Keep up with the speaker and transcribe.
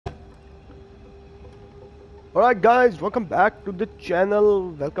Alright guys, welcome back to the channel.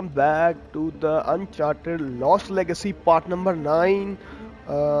 Welcome back to the Uncharted Lost Legacy part number 9.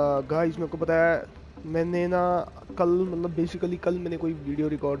 Guys, मेरे को पता है मैंने ना कल मतलब बेसिकली कल मैंने कोई वीडियो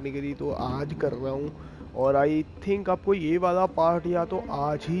रिकॉर्ड नहीं करी तो आज कर रहा हूँ। और आई थिंक आपको ये वाला पार्ट या तो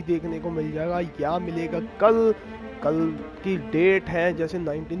आज ही देखने को मिल जाएगा या मिलेगा कल। कल की डेट है जैसे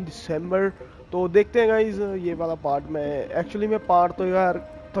 19 दिसंबर। तो देखते हैं गाइज ये वाला पार्ट। मैं पार्ट तो यार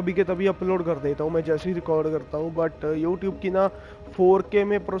तभी के तभी अपलोड कर देता हूँ मैं जैसे ही रिकॉर्ड करता हूँ, बट यूट्यूब की ना 4K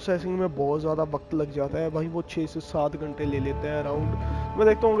में प्रोसेसिंग में बहुत ज़्यादा वक्त लग जाता है भाई। वो 6 से 7 घंटे ले लेते हैं अराउंड। मैं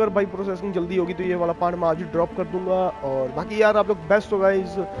देखता हूँ अगर भाई प्रोसेसिंग जल्दी होगी तो ये वाला पार्ट मैं आज ही ड्रॉप कर दूंगा। और बाकी यार आप लोग बेस्ट हो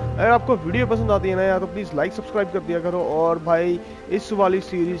गाइस। अगर आपको वीडियो पसंद आती है ना यार तो प्लीज़ लाइक सब्सक्राइब कर दिया करो। और भाई इस वाली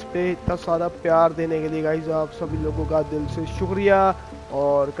सीरीज़ पे इतना सारा प्यार देने के लिए गाइस आप सभी लोगों का दिल से शुक्रिया।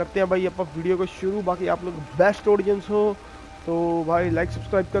 और करते हैं भाई अपन वीडियो को शुरू। बाकी आप लोग बेस्ट ऑडियंस हो तो भाई लाइक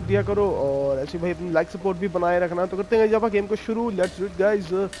सब्सक्राइब कर दिया करो और ऐसे भाई अपनी लाइक सपोर्ट भी बनाए रखना। तो करते हैं जब गेम को शुरू। Let's do it guys.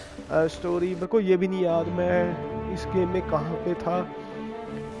 Story मेरे को ये भी नहीं याद मैं इस गेम में कहाँ पे था।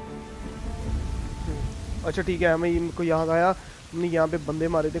 अच्छा ठीक है, हमें इनको याद आया हमने यहाँ पे बंदे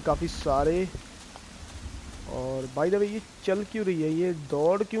मारे थे काफ़ी सारे। और बाय द वे ये चल क्यों रही है, ये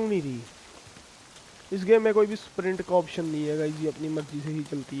दौड़ क्यों नहीं रही। इस गेम में कोई भी स्प्रिंट का ऑप्शन नहीं है गाइस, ये अपनी मर्जी से ही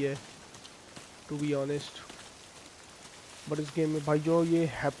चलती है टू बी ऑनेस्ट। बट इस गेम में भाई जो ये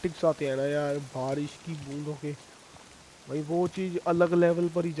हैप्टिक्स आते हैं ना यार बारिश की बूंदों के, भाई वो चीज़ अलग लेवल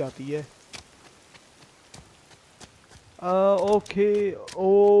पर ही जाती है। ओके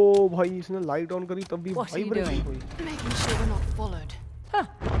ओ भाई इसने लाइट ऑन करी तब भी वाइब्रेशन हुई।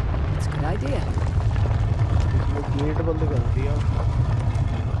 गेट बंद कर दिया।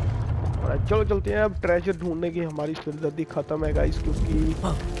 चलो चलते हैं अब ट्रेजर ढूंढने की हमारी सिरदर्दी खत्म है गाइस, क्योंकि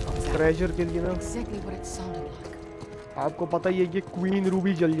ट्रेजर के लिए ना आपको पता ही है कि क्वीन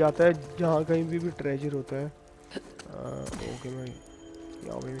रूबी जल जाता है जहाँ कहीं भी ट्रेजर होता है। ओके मैं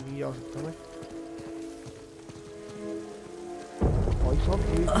यहाँ पे नहीं जा सकता मैं। भाई साहब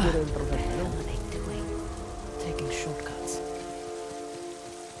ये किधर एंटर करते हैं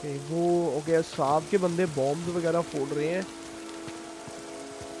ओके वो ओके सांप के बंदे बॉम्ब वगैरह फोड़ रहे हैं।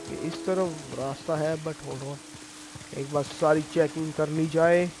 इस तरफ रास्ता है बट होल्ड ऑन एक बार सारी चेकिंग कर ली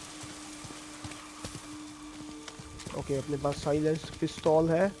जाए। ओके अपने पास साइलेंस पिस्तौल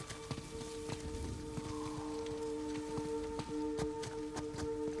है।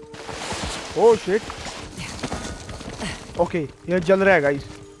 ओह शिट ओके ये जल रहा है गाइस,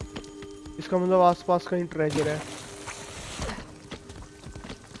 इसका मतलब आसपास कहीं ट्रेजर है।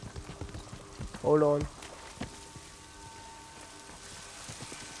 होल्ड ऑन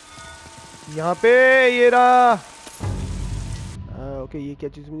यहाँ पे ये रहा। ओके ये क्या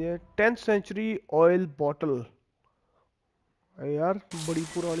चीज मुझे 10th सेंचुरी ऑयल बॉटल यार बड़ी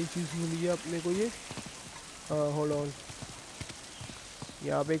पुरानी चीज मिली है अपने को ये। होल्ड ऑन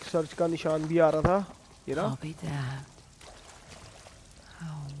यहाँ पे एक सर्च का निशान भी आ रहा था ये रहा।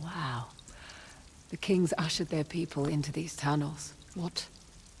 Oh wow. The kings ushered their people into these tunnels. What?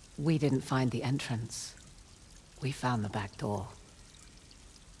 We didn't find the entrance. We found the back door.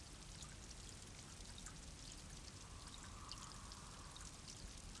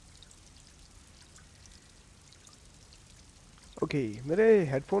 Okay मेरे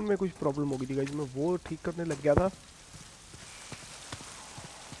हेडफोन में कुछ प्रॉब्लम हो गई थी गाइस, मैं वो ठीक करने लग गया था।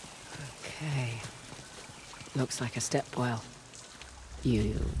 Okay. Looks like a step well. You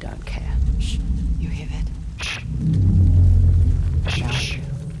don't care. Shh. You hear it?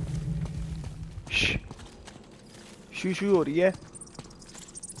 Shh. शू शू हो रही है।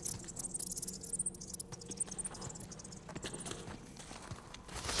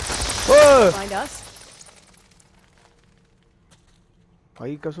 Find us?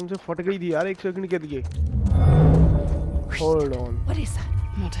 भाई कसम से फट गई थी यार एक सेकंड के लिए। Hold on What is that?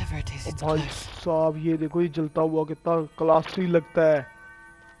 Whatever it is, it's भाई close. साहब ये देखो ये जलता हुआ कितना क्लासी लगता है,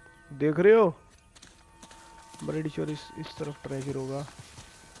 देख रहे हो। बड़ी श्योर इस तरफ ट्रेजर होगा।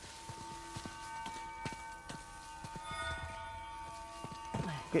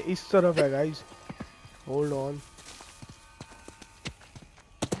 कि इस तरफ है guys. Hold on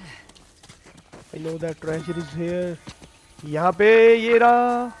I know that treasure is here. यहाँ पे ये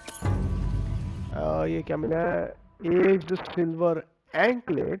रहा। ये क्या मिला है, aged silver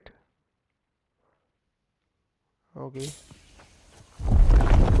anklet. Okay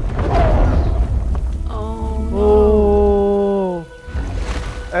oh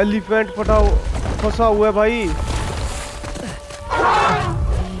elephant फंसा हुआ है भाई।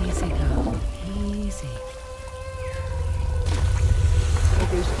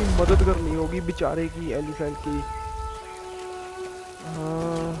 ओके इसकी मदद करनी होगी बेचारे की, एलिफेंट की।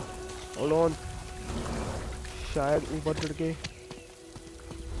 होल्ड ऑन शायद ऊपर चढ़ के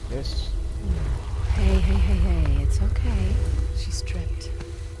yes Hey, it's okay. She's stripped.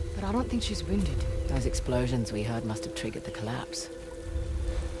 But I don't think she's wounded. Those explosions we heard must have triggered the collapse.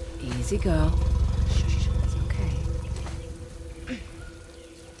 Easy, girl. Shh, it's okay.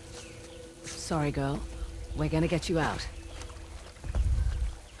 Sorry, girl. We're gonna get you out.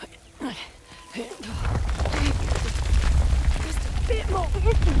 Just a bit more.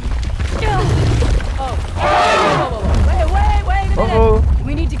 Oh. Wait a minute.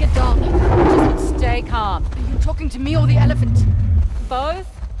 We need to get down. Just stay calm. Are you talking to me or the elephant? Both.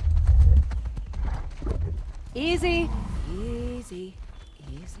 Easy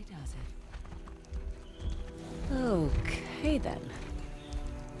does it. Okay then.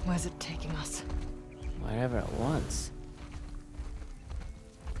 Where's it taking us? Wherever it wants.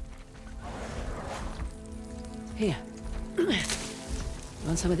 Here.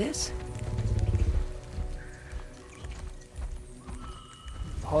 Want some of this?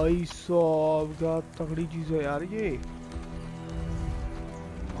 भाई साहब क्या तगड़ी चीज़ है यार ये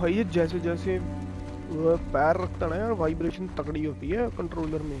भाई ये जैसे जैसे वो पैर रखता है ना यार वाइब्रेशन तगड़ी होती है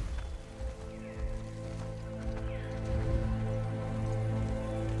कंट्रोलर में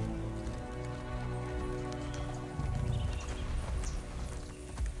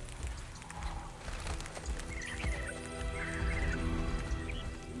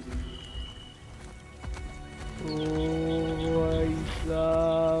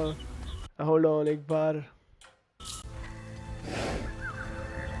Hold on एक बार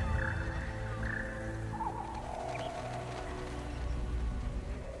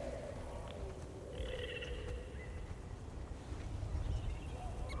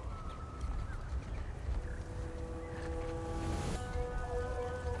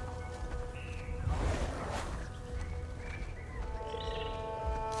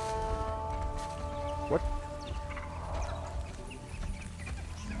What?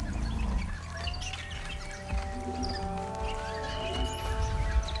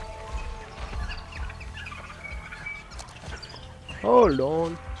 Hold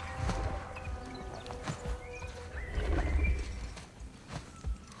on.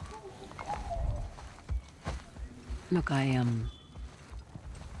 Look, I'm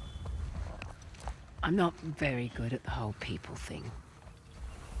not very good at the whole people thing.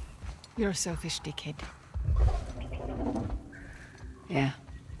 You're a selfish dickhead. Yeah.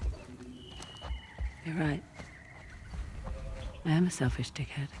 You're right. I am a selfish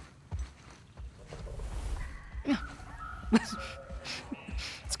dickhead.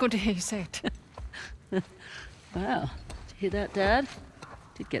 It's good to hear you say it. Wow. Did you hear that, Dad?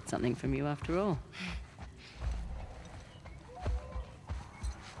 Did get something from you after all.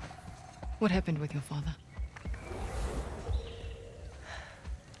 What happened with your father?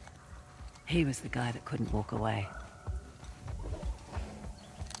 He was the guy that couldn't walk away.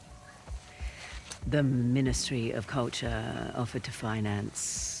 The Ministry of Culture offered to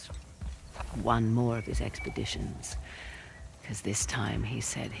finance one more of his expeditions. Because this time he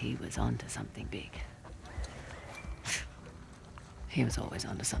said he was onto something big. He was always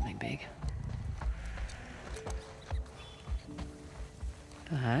onto something big.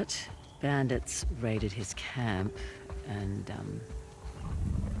 But bandits raided his camp and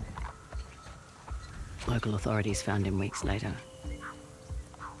local authorities found him weeks later.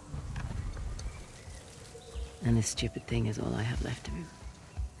 And this stupid thing is all I have left of him.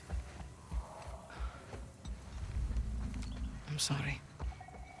 I'm sorry.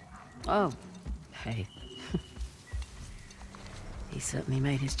 Oh, hey. He certainly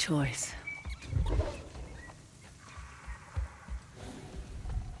made his choice.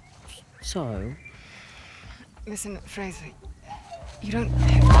 So? Listen, Frazer, you don't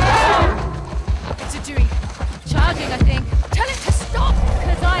have... What's it doing? Charging, I think. Tell it to stop!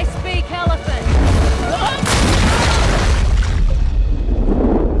 Because I speak elephant.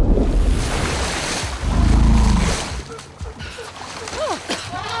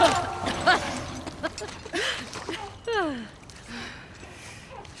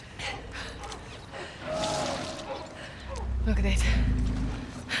 Look at that.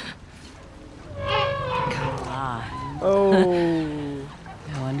 Oh.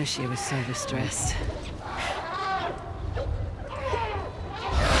 No wonder she was so distressed.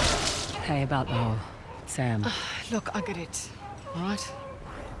 Hey, about the whole Sam. Look, I get it. All right?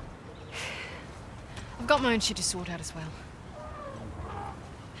 I've got my own shit to sort out as well.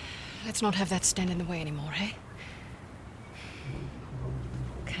 Let's not have that stand in the way anymore, hey?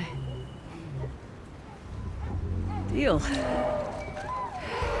 Okay. Deal.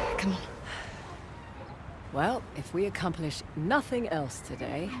 Come on. Well, if we accomplish nothing else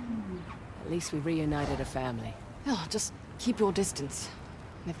today, At least we reunited a family. Oh, just keep your distance.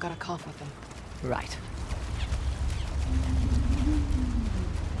 They've got a calf with them. Right.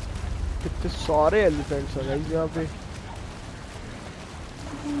 कितने सारे elephants हैं guys यहाँ पे।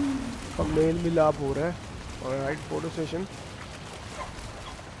 अब mail मिलाप हो रहा है। Alright, photo session.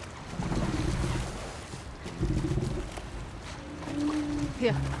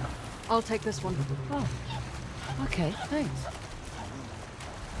 Here, I'll take this one. Oh, okay, thanks.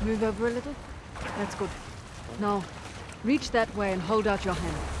 Move over a little. That's good. Now, reach that way and hold out your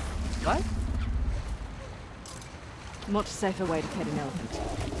hand. Right? Much safer way to pet an elephant.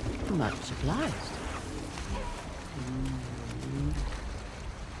 Much obliged.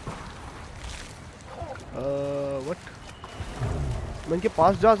 What? मैं इनके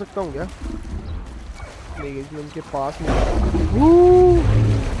पास जा सकता हूँ क्या? नहीं, मैं इनके पास नहीं।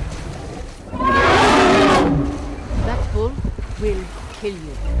 That bull will kill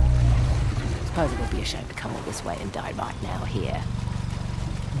you. Suppose it would be a shame to come all this way and die right now here.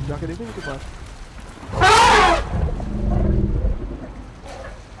 जाके देखो इनके पास।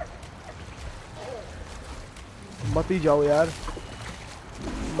 मत ही जाओ यार,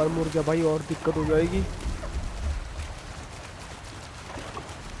 मर मुर गया भाई और दिक्कत हो जाएगी।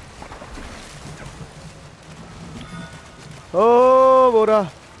 ओ बोरा,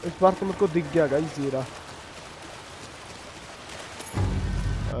 इस बार तो मेरे को दिख गया गाइस जीरा।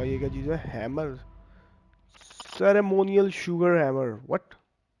 ये क्या चीज है? Hammer, ceremonial sugar hammer. What?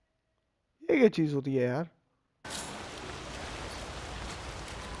 ये क्या चीज होती है यार?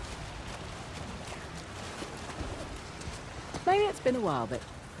 Maybe it's been a while, but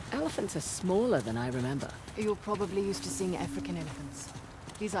elephants are smaller than I remember. You're probably used to seeing African elephants.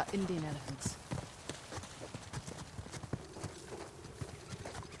 These are Indian elephants.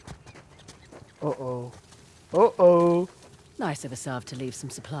 Uh-oh. Uh-oh. Nice of Asav to leave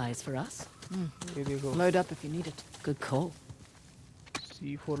some supplies for us. ये देखो, Load up if you need it. Good call.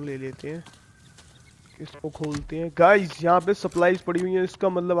 C4 ले लेते हैं, इसको खोलते हैं। Guys यहाँ पे सप्लाईज पड़ी हुई हैं, इसका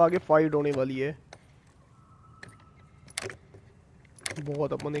मतलब आगे फाइट होने वाली है।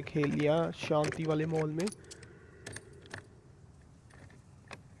 बहुत अपन ने खेल लिया शांति वाले मॉल में।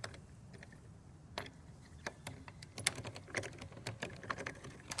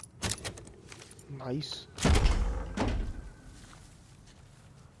 नाइस।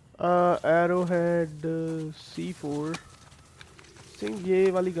 Arrowhead C4। थिंक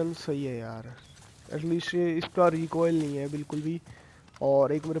ये वाली गन सही है यार, एटलीस्ट ये इसका रिकॉइल नहीं है बिल्कुल भी,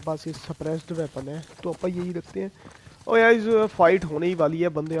 और एक मेरे पास ये सप्रेस्ड वेपन है, तो अपन यही रखते हैं। और यार इस फाइट होने ही वाली है,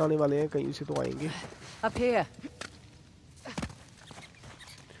 बंदे आने वाले हैं, कहीं से तो आएंगे। Up here.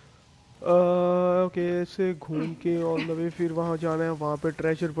 ओके, ऐसे घूम के ऑन द वे फिर वहां जाना है, वहां पे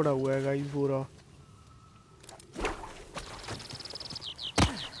ट्रेजर पड़ा हुआ है गाइस पूरा।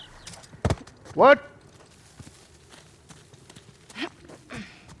 व्हाट?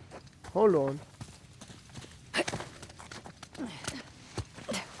 Hold on.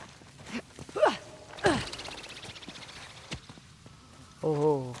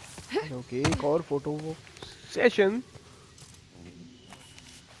 ओहो, ओके, एक और photo session.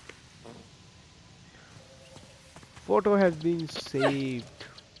 Photo has been saved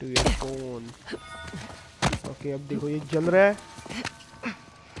to your phone. Okay, अब देखो ये जल रहा है।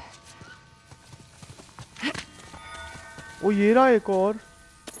 ओ ये रहा एक और।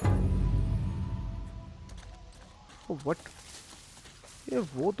 Oh what? ये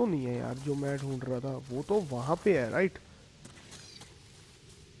वो तो नहीं है यार जो मैं ढूंढ रहा था, वो तो वहां पे है, राइट?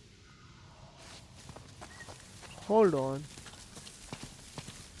 Hold on.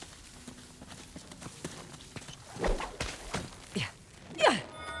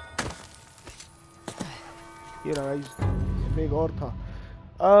 ये रहा गाइस, एक और था।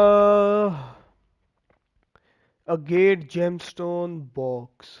 A gate gemstone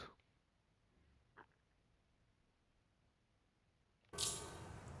box.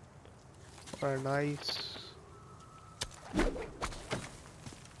 Nice.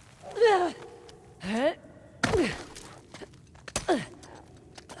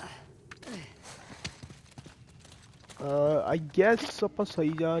 I guess अपन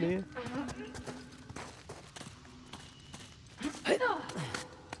सही जा रहे हैं।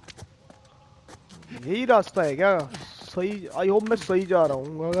 यही रास्ता है क्या? सही, आई होप मैं सही जा रहा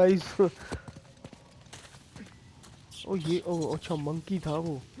हूँ गाइस। ओ ये, ओ अच्छा मंकी था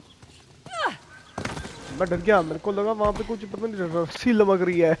वो। मैं डर गया, मेरे को लगा वहां पे कुछ पता नहीं रस्सी लमक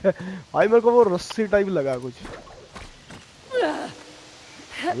रही है। भाई मेरे को वो रस्सी टाइप लगा कुछ।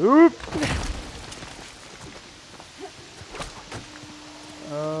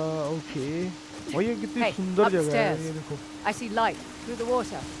 ओके, भाई ये कितनी सुंदर जगह है, ये देखो। I see light through the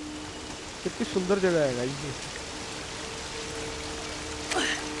water. कितनी सुंदर जगह है गाइस ये।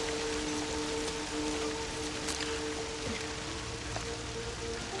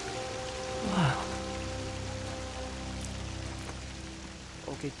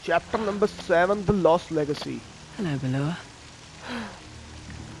 Okay, chapter number 7, The Lost Legacy. Hello, Belua.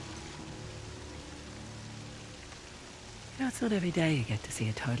 You know, it's not every day you get to see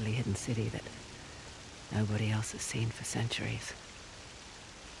a totally hidden city that nobody else has seen for centuries.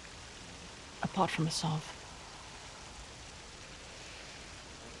 Apart from Asav.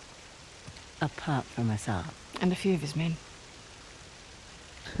 Apart from Assad. And a few of his men.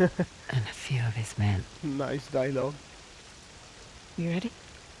 And a few of his men. Nice dialogue. You ready?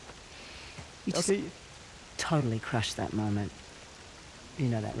 You just Okay. totally crushed that moment. You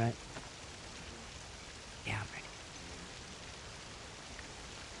know that, right? Yeah, I'm ready.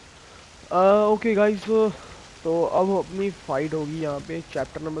 Okay guys, तो अब अपनी fight होगी यहाँ पे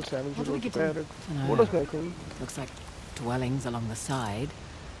chapter number 7 How do शुरू we हो get चुका है। in? What is that thing? Looks like dwellings along the side.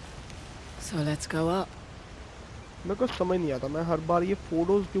 So let's go up. मेरे को समझ नहीं आता, मैं हर बार ये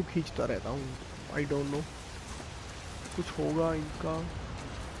फोटोज क्यों खींचता रहता हूँ। I don't know. कुछ होगा इनका।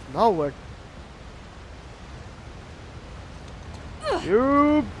 Now what?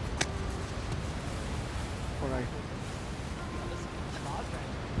 Yup. Alright.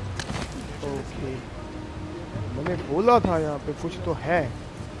 Okay. मैंने बोला था यहाँ पे कुछ तो है।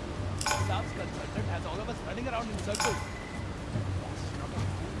 Saab's consultant has all of us running around in circles.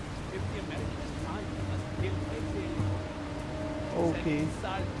 If the Americans can't, they'll take the Okay.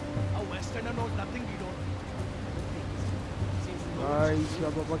 A Westerner knows nothing we don't. Guys,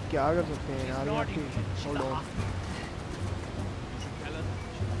 अब अपन क्या कर सकते हैं यार यहाँ पे? Hold on.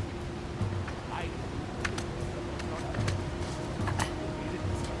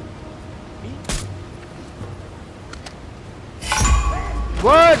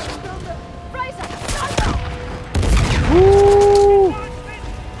 What? Frazer! Woo!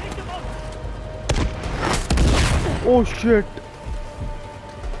 Oh shit!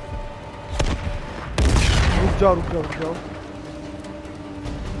 रुक जाओ रुक जाओ रुक जाओ।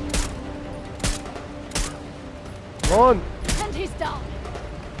 Come on! And he's down!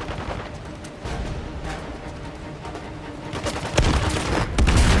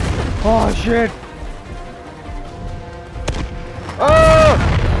 Oh shit! Ah!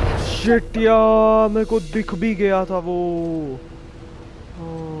 Shit यार, मेरे को दिख भी गया था वो।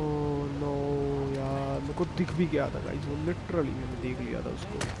 Oh no यार, मेरे को दिख भी गया था गाइस, वो लिटरली मैंने देख लिया था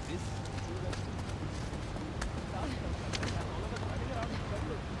उसको।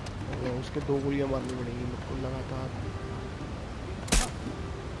 उसके 2 गोलियां मारनी पड़ेंगी मेरे को लगातार।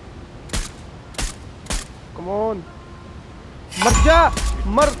 Come on! मर जा!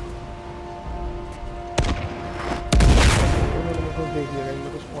 मर! देख लिया, मेरे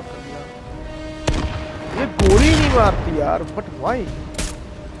को स्पॉट कर लिया। ये गोली नहीं मारती यार, बट व्हाई?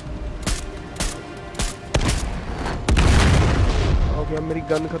 ओके, अब मेरी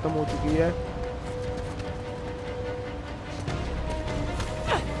गन खत्म हो चुकी है।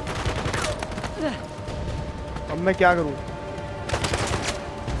 अब मैं क्या करूं?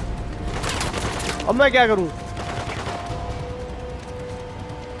 अब मैं क्या करूं?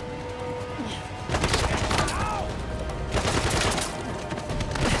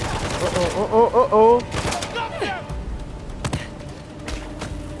 Oh.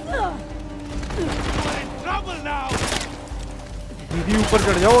 दीदी ऊपर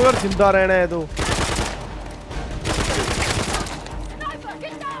चढ़ जाओ अगर जिंदा रहना है तो।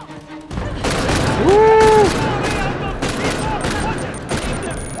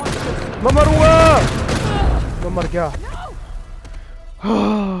 मैं मरूंगा। मैं मर गया।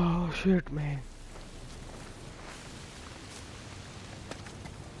 Shit man.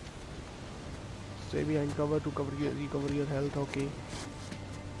 Stay behind cover to recover your health. Okay.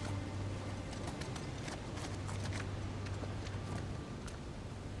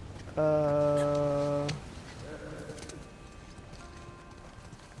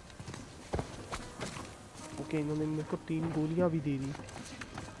 Okay, इन्होंने मेरे को 3 गोलियां भी दे दी।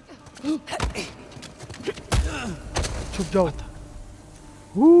 छुप जाओ।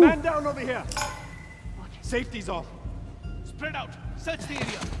 Man down over here. Safety's off. Spread out. Search the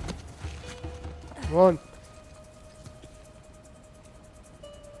area. Come on.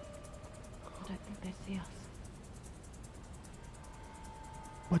 I don't think they see us.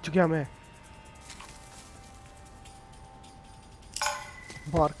 बच गया मैं।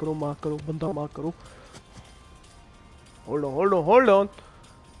 मार करो बंदा मार करो। Hold on.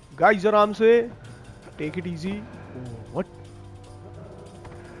 Guys, आराम से। Take it easy.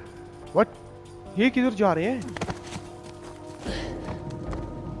 What? ये किधर जा रहे हैं?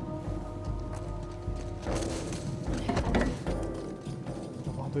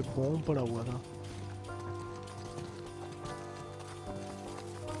 पे बॉम्ब पड़ा हुआ था।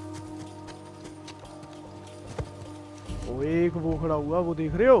 वो एक वो खड़ा हुआ, वो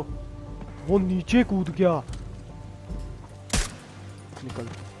देख रहे हो? वो नीचे कूद गया। निकल।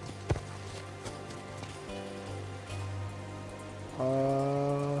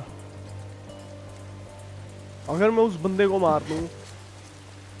 अगर मैं उस बंदे को मार दूं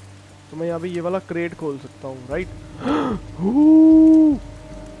तो मैं यहाँ पे ये वाला क्रेट खोल सकता हूँ, राइट?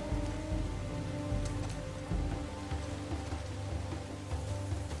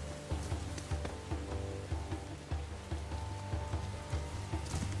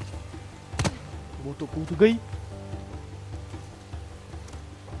 वो तो कूद गई।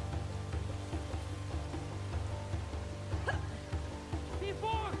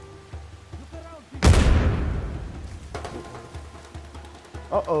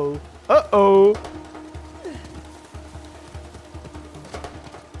 Uh-oh. Uh-oh.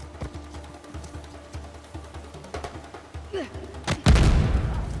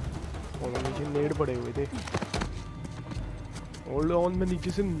 नीचे नेड पड़े हुए थे। होल्ड ऑन, मैं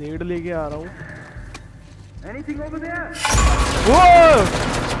नीचे से नेड लेके आ रहा हूँ।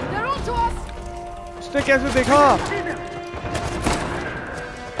 उसने कैसे देखा?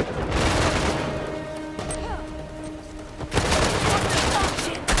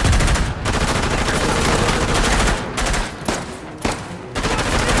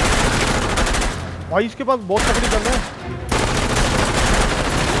 भाई इसके पास बहुत तगड़ी गन है।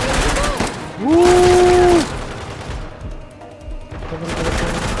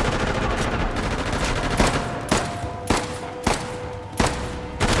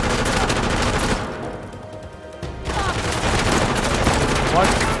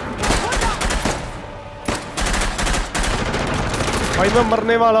 भाई मैं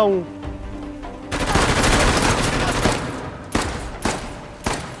मरने वाला हूँ।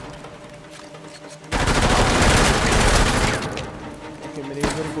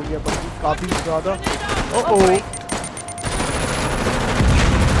 काफी ज्यादा।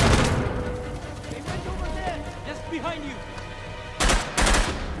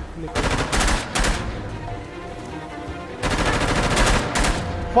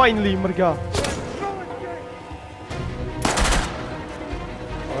 फाइनली मर गया।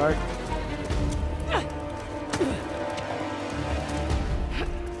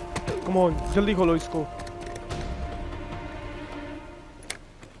 कम ऑन, जल्दी खोलो इसको।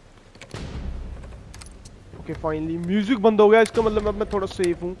 ओके फाइनली म्यूजिक बंद हो गया, इसका मतलब अब मैं थोड़ा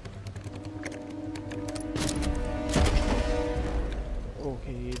सेफ हूँ।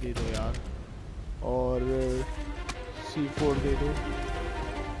 ओके ये दे दो यार, और C4 दे दो।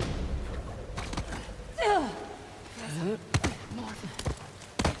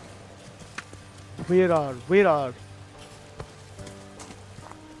 Where are?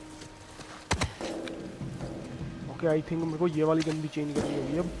 Okay I think मेरे को ये वाली गन भी चेंज करनी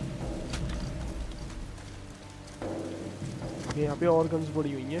होगी अब। यहाँ पे और गन्स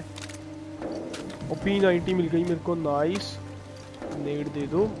पड़ी हुई हैं। और P90 मिल गई मेरे को, नाइस। नेड दे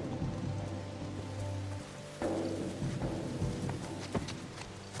दो।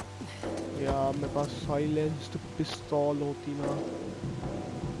 यार मेरे पास साइलेंस्ड पिस्तौल होती ना।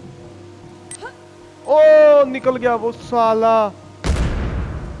 ओ निकल गया वो साला।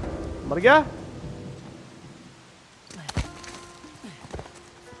 मर गया।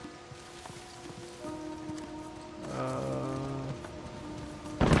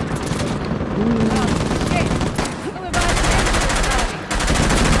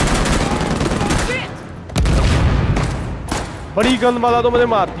 बड़ी गन वाला तो मैंने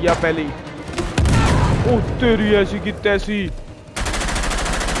मार दिया पहले ही। ओह तेरी ऐसी की तैसी।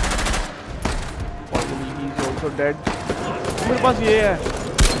 also dead। मेरे पास ये है।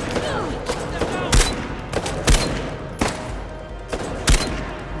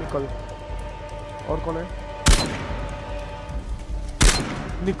 निकल। और कौन है?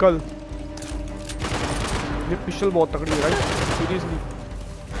 निकल। ये पिस्टल बहुत तगड़ी है राइट, सीरियसली।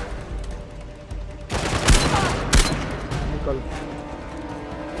 निकल।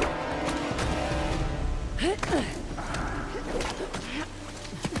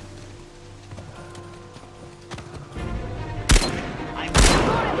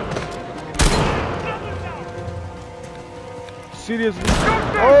 Seriously?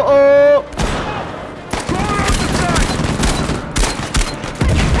 Oh!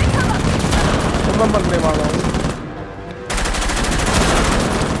 मैं मरने वाला हूँ।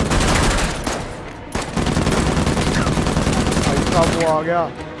 भाई साहब वो आ गया।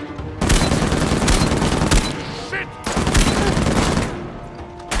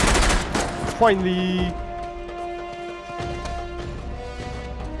 Finally।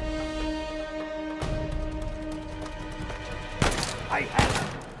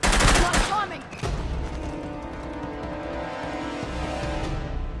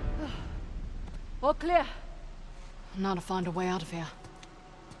 All clear. Now to find a way out of here.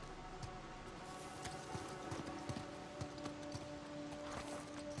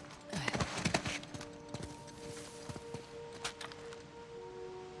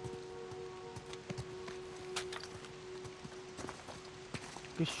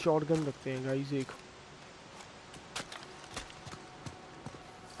 कि शॉटगन रखते हैं गाइस एक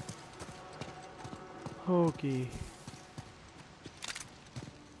ओके